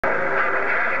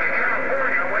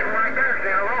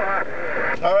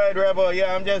All right, Rebel.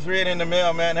 Yeah, I'm just reading the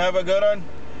mail, man. Have a good one.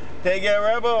 Take care,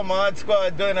 Rebel. Mod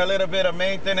Squad doing a little bit of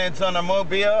maintenance on the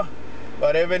mobile,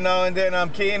 but every now and then I'm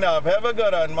keying up. Have a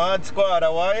good one, Mod Squad,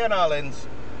 Hawaiian Islands.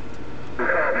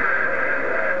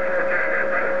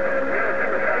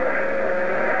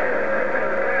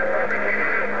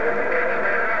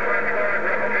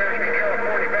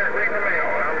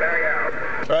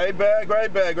 Right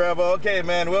back, Rebel. Okay,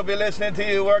 man, we'll be listening to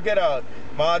you. Work it out.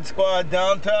 Mod Squad,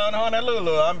 downtown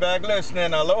Honolulu. I'm back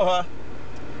listening. Aloha.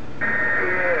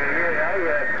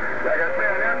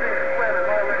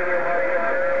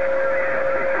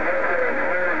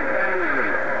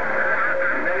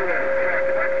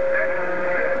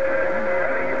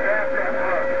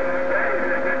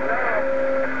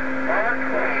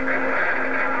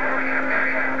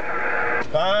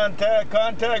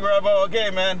 Contact, Rebel. Okay,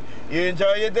 man. You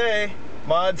enjoy your day.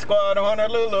 Mod Squad,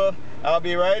 Honolulu. I'll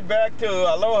be right back too.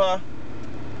 Aloha.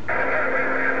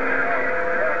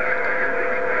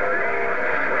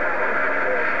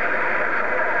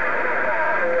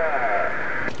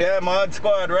 Yeah, Mod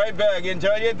Squad, right back.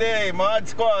 Enjoy your day. Mod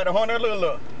Squad,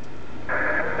 Honolulu.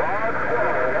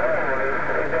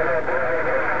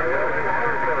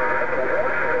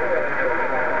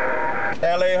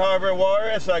 LA Harbor,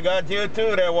 Walrus. I got you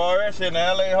too there, Walrus, in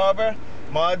LA Harbor.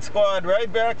 Mod Squad,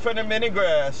 right back from the mini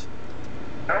grass.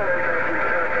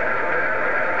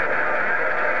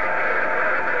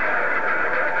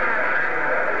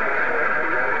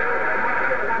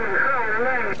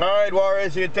 All right,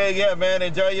 Walrus, you take care, man.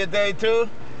 Enjoy your day too.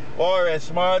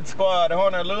 Walrus, Mod Squad,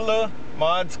 Honolulu.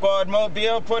 Mod Squad,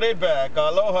 Mobile, put it back.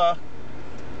 Aloha. If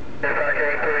I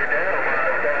can't put it down,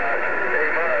 Mod Squad. Hey,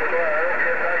 Mod Squad,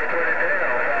 if I can put it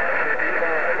down,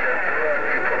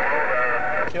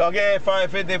 555, okay,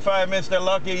 555, Mr.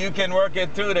 Lucky, you can work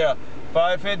it too there.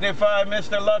 555,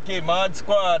 Mr. Lucky, Mod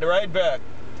Squad, right back.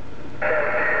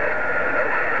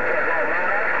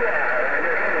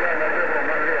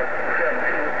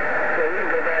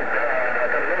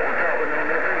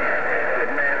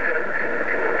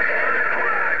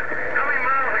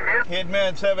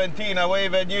 HitMan17, I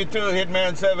wave at you too,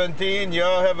 HitMan17.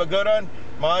 Y'all have a good one.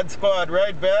 Mod Squad,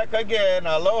 right back again.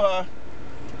 Aloha.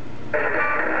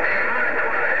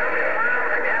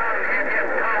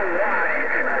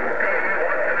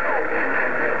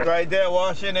 Right there,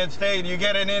 Washington State. You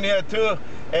getting in here too?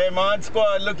 Hey, Mod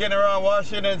Squad, looking around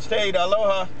Washington State.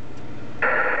 Aloha.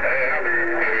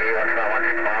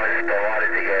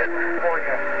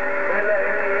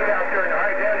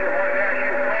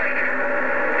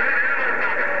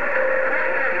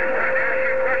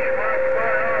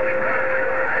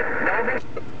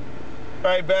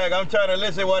 Right back. I'm trying to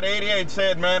listen what 88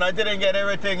 said, man. I didn't get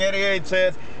everything 88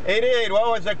 says. 88, what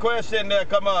was the question there?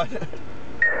 Come on. I said,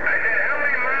 how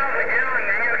many miles a gallon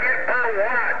do you get per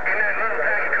watt in that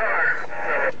little car?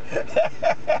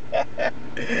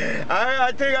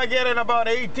 I think I get in about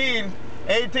 18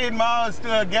 miles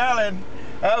to a gallon.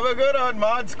 Have a good one,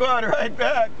 Mod Squad, right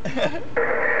back.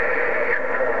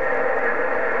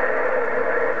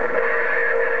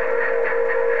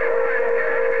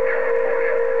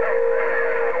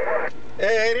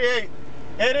 Hey,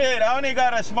 88, I only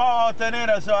got a small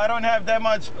alternator, so I don't have that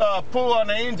much pull on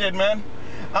the engine, man.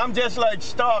 I'm just like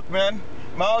stock, man.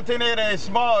 My alternator is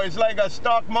small. It's like a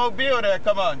stock mobile there.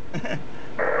 Come on.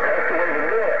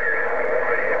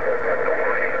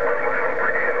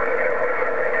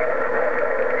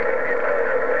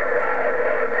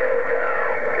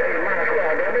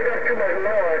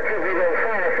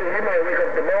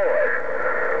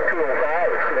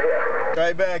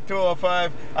 Right back,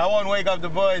 205. I won't wake up the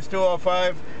boys,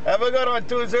 205. Have a good one,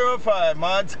 205.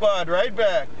 Mod Squad, right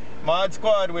back. Mod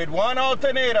Squad with one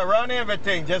alternator, run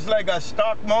everything, just like a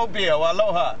stock mobile.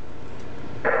 Aloha.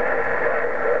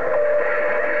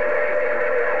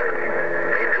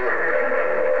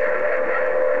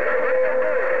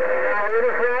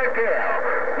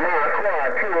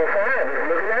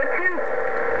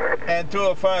 And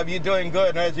 205, you're doing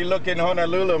good as you look in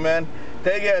Honolulu, man.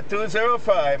 Take it at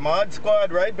 205. Mod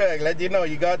Squad, right back. Let you know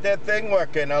you got that thing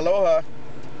working. Aloha.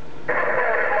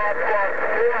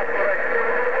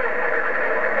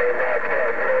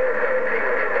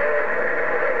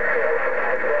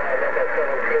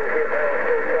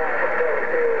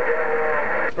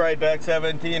 Right back,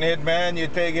 17 Hitman. You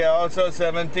take it also,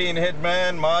 17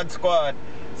 Hitman, Mod Squad.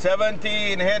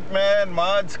 17 Hitman,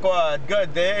 Mod Squad.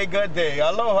 Good day, good day.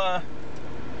 Aloha.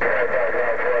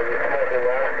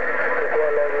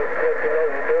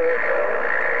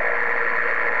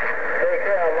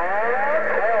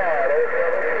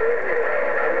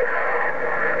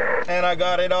 And I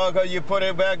got it all, cause you put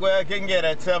it back where I can get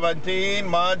it. 17,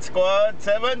 Mod Squad,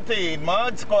 17,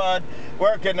 Mod Squad,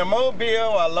 working the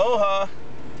Mobile, aloha.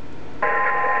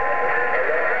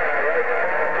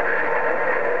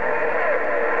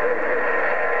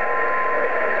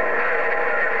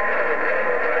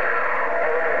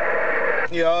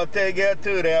 Y'all take it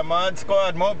too there, Mod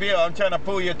Squad, Mobile. I'm trying to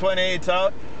pull your 28s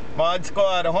out. Mod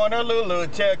Squad, Honolulu,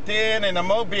 checked in the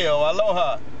Mobile,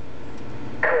 aloha.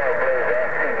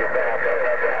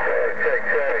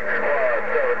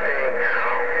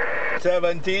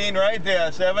 17 right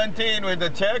there, 17 with the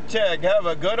check. Have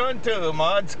a good one too,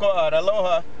 Mod Squad,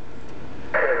 aloha.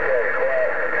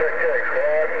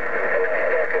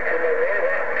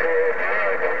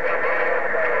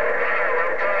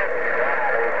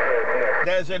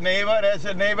 That's your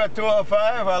neighbor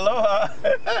 205, aloha.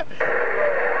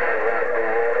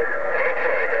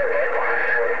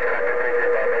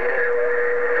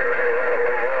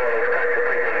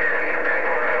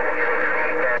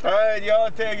 Alright,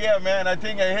 y'all take care, man. I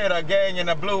think I hit a gang in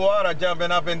the blue water jumping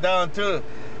up and down too.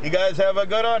 You guys have a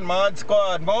good one. Mod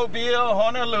Squad, Mobile,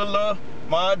 Honolulu.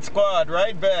 Mod Squad,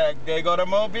 right back. They go to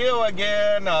Mobile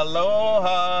again.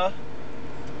 Aloha.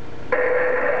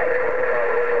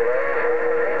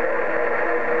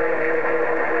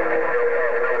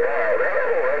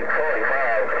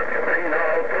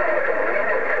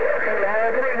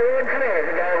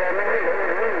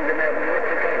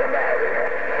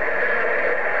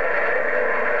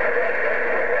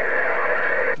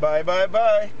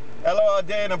 Bye. Hello out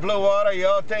there in the blue water.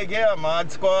 Y'all take care.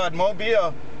 Mod Squad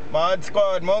Mobile. Mod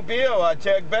Squad Mobile. I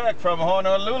check back from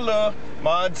Honolulu.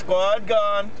 Mod Squad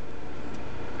gone.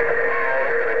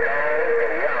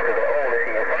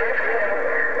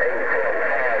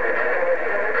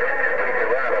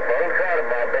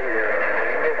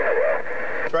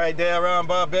 Right there around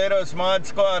Barbados. Mod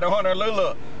Squad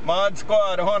Honolulu. Mod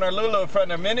Squad Honolulu from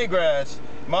the mini grass.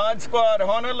 Mod Squad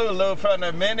Honolulu from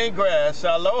the mini grass.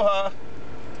 Aloha.